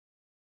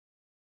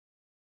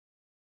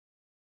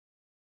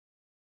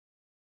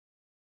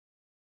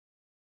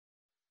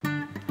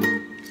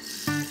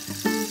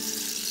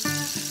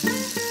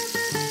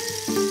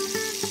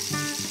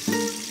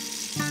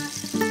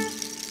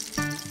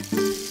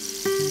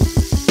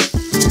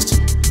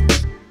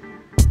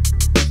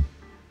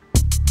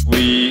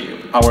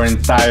our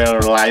entire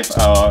life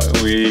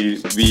we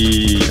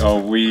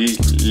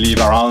live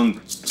around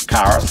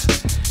cars.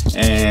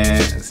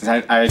 Since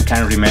I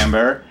can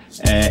remember,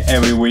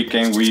 every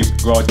weekend we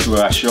go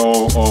to a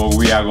show, or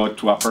we go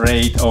to a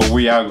parade, or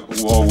we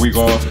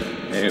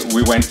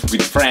went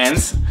with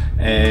friends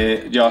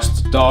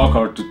just to talk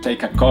or to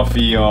take a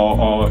coffee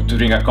or to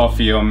drink a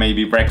coffee or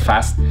maybe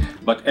breakfast.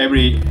 But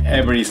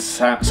every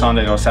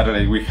Sunday or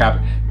Saturday we have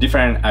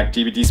different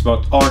activities,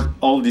 but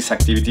all these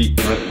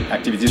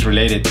activities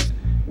related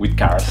with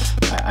cars.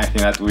 I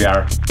think that we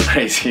are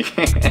crazy.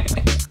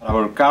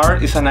 Our car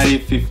is a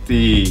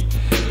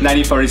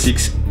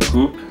 1946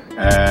 coupe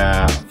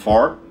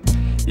Ford.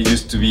 It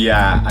used to be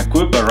a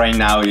coupe, but right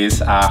now it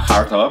is a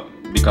hardtop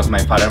because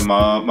my father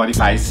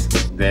modifies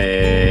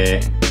the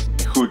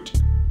hood.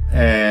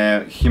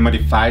 He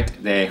modified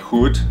the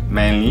hood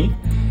mainly.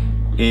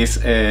 It's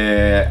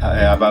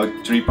about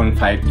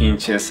 3.5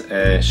 inches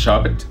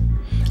chopped,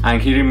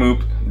 and he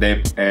removed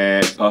the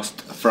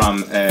post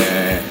from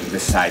the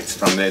sides,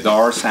 from the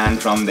doors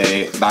and from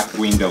the back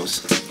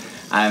windows,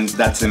 and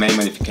that's the main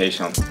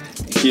modification.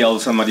 He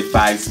also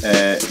modified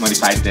the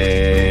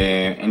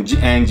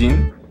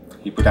engine.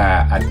 He put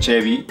a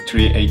Chevy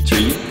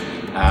 383,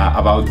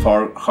 about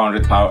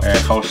 400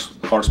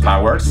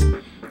 horsepower,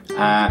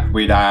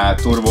 with a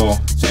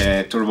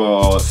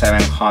turbo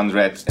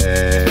 700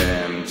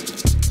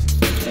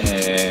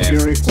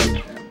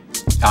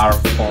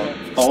 R4.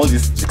 All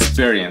this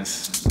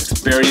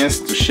experience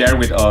to share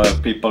with other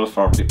people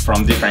from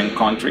different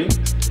countries.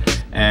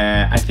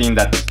 I think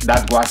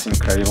that was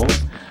incredible,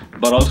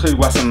 but also it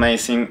was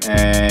amazing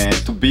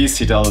to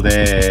visit all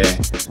the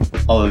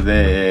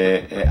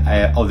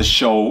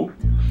show,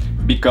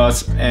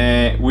 because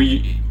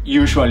we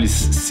usually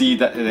see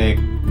that the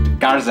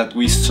cars that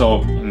we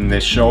saw in the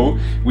show,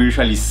 we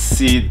usually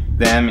see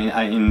them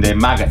in the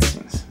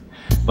magazines,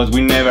 but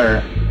we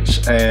never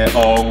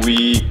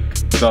we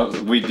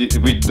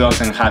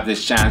doesn't have the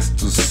chance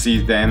to see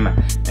them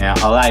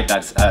alive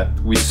that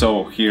we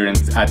saw here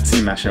at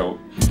SEMA show,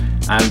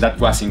 and that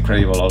was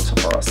incredible also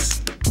for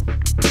us.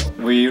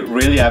 We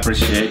really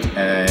appreciate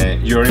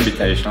your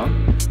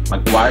invitation,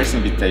 Meguiar's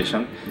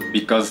invitation,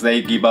 because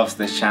they give us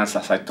the chance,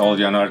 as I told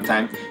you another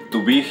time,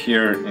 to be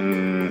here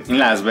in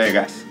Las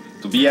Vegas,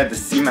 to be at the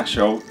SEMA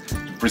show,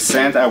 to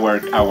present our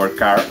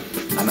car,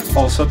 and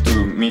also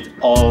to meet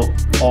all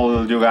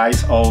you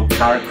guys, all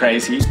car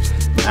crazy,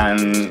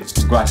 and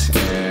it was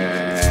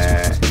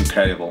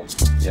incredible.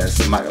 Yes,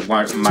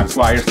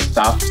 Meguiar's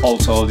staff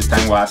also all the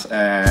time was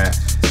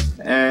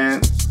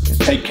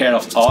take care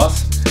of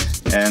us,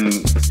 and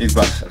it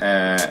was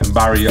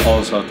Barry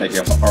also take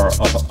care of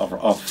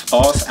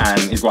us,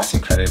 and it was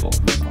incredible.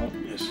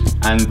 Yes.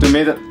 And to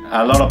meet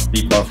a lot of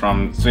people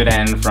from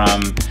Sweden,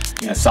 from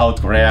South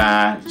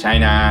Korea,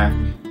 China,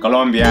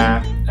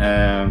 Colombia,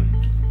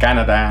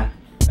 Canada,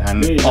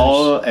 and really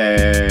all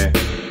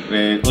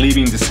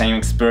living the same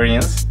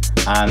experience,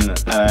 and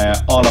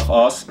all of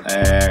us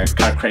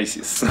car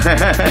crazies.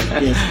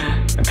 Yes.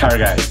 Car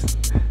guys.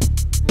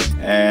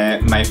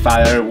 My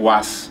father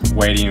was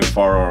waiting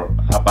for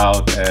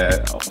about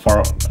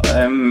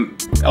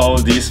all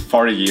these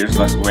 40 years,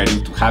 was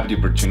waiting to have the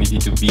opportunity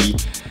to be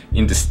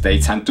in the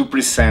States and to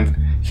present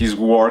his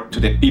work to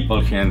the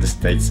people here in the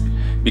States,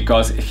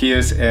 because he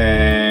is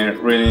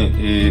really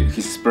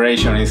his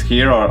inspiration is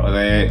here, or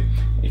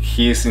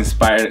he was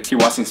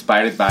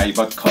inspired by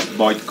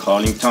Boyd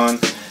Collington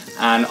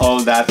and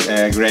all that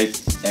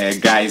great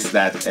guys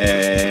that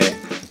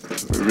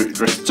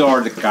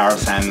restore the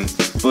cars and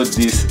put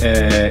this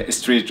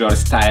street road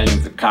style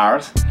in the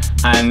cars,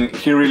 and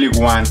he really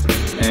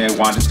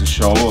wanted to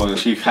show, or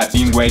he had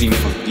been waiting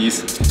for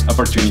this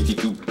opportunity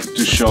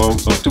to show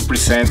or to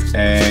present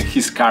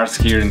his cars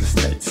here in the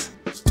States.